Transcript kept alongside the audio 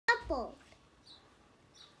apple.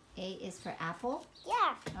 A is for apple?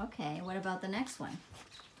 Yeah. Okay, what about the next one?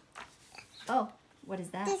 Oh, what is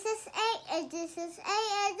that? This is A, and this is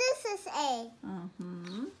A, and this is A.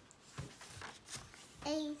 Mm-hmm. A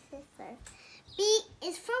is for B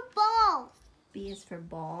is for ball. B is for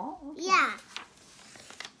ball? Okay. Yeah.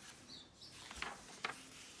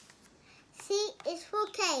 C is for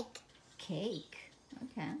cake. Cake.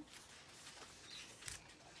 Okay.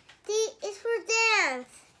 D is for dance.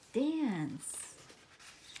 Dance.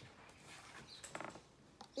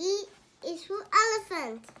 E is for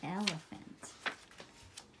elephant. Elephant.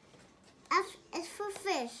 F is for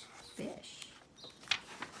fish. Fish.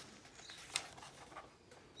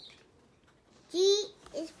 G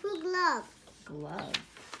is for glove. Glove.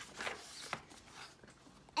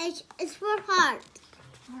 H is for heart.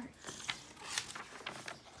 Heart.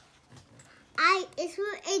 I is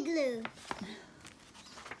for igloo.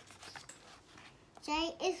 J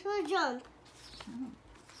is for jump. Oh.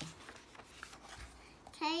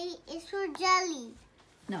 K is for jelly.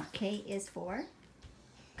 No, K is for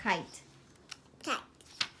kite. Kite.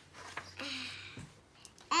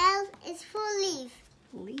 L is for leaf.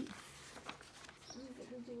 Leaf.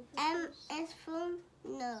 M is for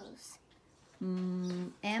nose.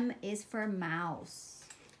 M is for mouse.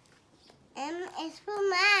 M is for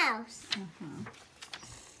mouse. Uh-huh.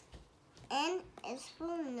 N is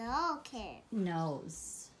for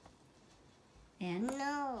Nose. N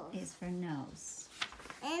nose. is for nose.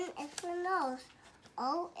 N is for nose.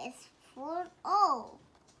 O is for O.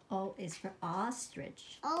 O is for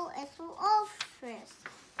ostrich. O is for ostrich.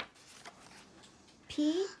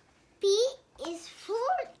 P. P is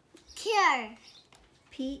for cure.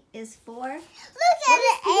 P is for Look what at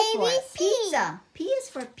is the P for? ABC. Pizza. P is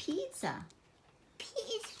for pizza. P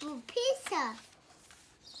is for pizza.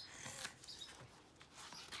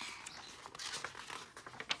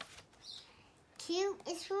 Q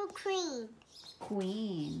is for queen.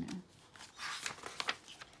 Queen.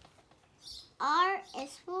 R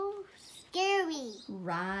is for scary.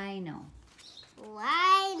 Rhino.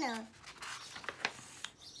 Rhino.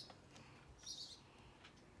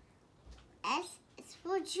 S is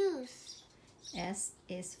for juice. S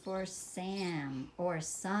is for Sam or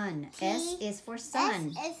sun. S is for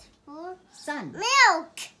sun. S is for Sun.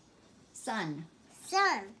 milk. Sun.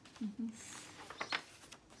 Sun. Mhm.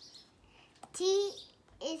 T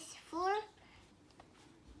is for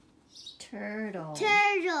Turtle.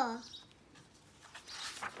 turtle.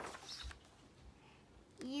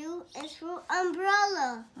 U is for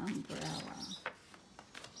umbrella. Umbrella.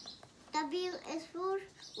 W is for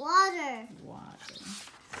water. Water.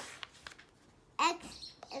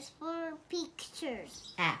 X is for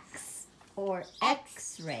pictures. X or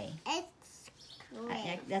X-ray.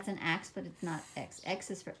 X-ray. That's an X, but it's not X.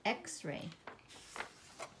 X is for X-ray.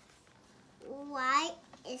 Y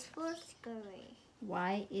is for scary.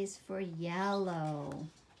 Y is for yellow.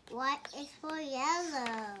 Y is for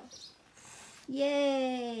yellow.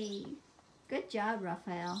 Yay! Good job,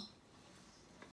 Rafael.